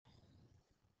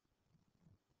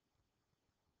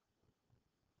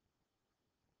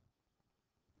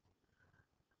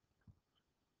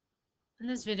In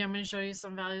this video, I'm going to show you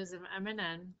some values of m and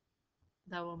n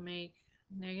that will make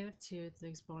 -2 to the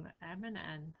exponent m and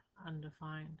n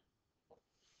undefined.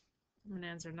 I'm going to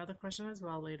answer another question as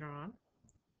well later on.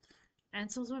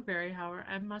 Answers will vary, however,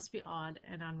 m must be odd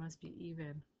and n must be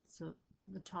even. So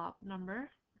the top number,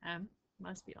 m,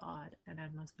 must be odd and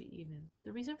n must be even.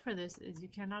 The reason for this is you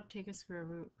cannot take a square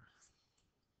root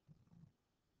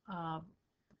of,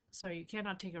 you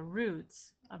cannot take a root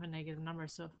of a negative number.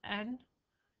 So if n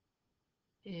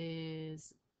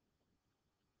is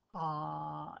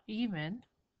even,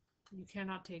 you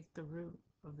cannot take the root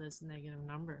of this negative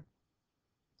number.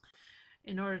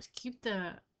 In order to keep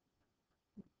the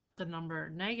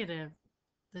number negative,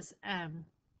 this m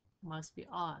must be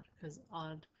odd, because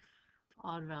odd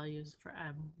values for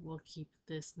m will keep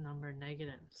this number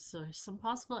negative. So some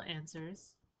possible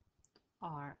answers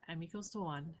are m equals to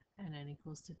 1 and n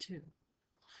equals to 2.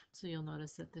 So you'll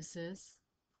notice that this is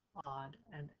odd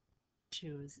and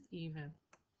 2 is even.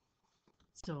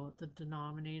 So the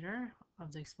denominator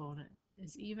of the exponent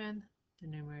is even, the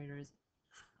numerator is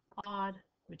odd,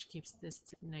 which keeps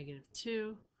this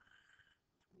 -2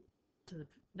 to the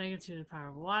 -2 to the power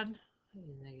of 1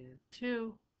 is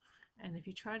 -2. And if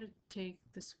you try to take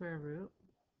the square root,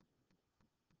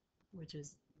 which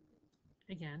is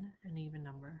again an even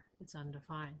number, it's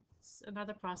undefined.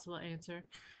 Another possible answer,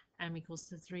 m equals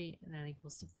to 3 and n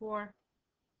equals to 4.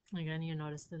 Again, you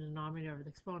notice the denominator of the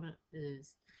exponent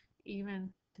is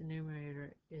even, the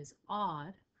numerator is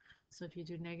odd. So if you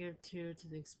do -2 to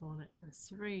the exponent of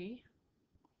 3,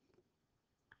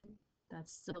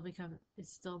 it's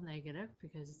still negative,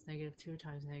 because it's -2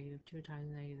 times -2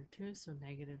 times -2, so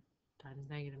negative times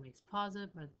negative makes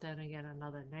positive, but then again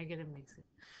another negative makes it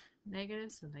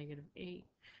negative, so -8,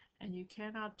 and you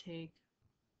cannot take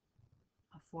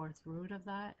a fourth root of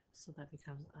that, so that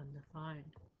becomes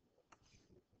undefined.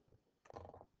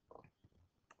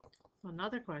 So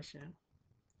another question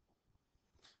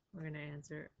we're going to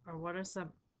answer are, what are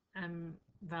some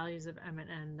values of m and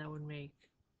n that would make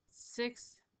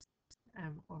 6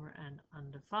 m over n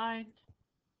undefined?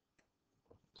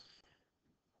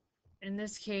 In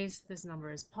this case, this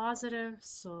number is positive,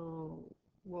 so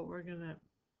what we're going to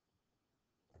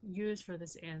use for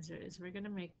this answer is we're going to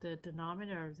make the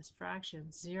denominator of this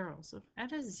fraction 0. So if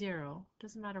n is 0,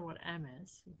 doesn't matter what m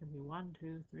is, it can be 1,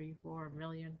 2, 3, 4, a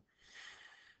million,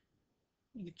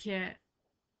 you can't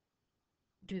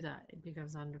do that. It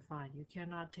becomes undefined. You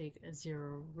cannot take a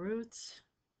 0 root.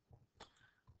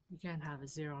 You can't have a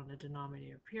 0 on the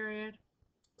denominator, period.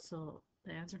 So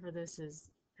the answer for this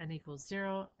is n equals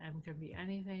 0. M can be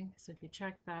anything. So if you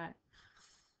check that,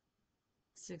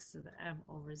 6 to the m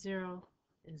over 0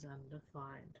 is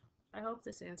undefined. I hope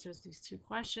this answers these two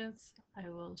questions. I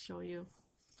will show you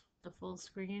the full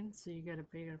screen so you get a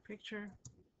bigger picture.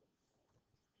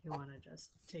 You want to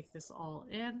just take this all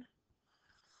in.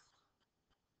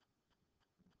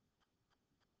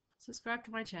 Subscribe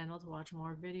to my channel to watch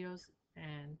more videos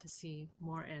and to see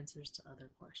more answers to other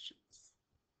questions.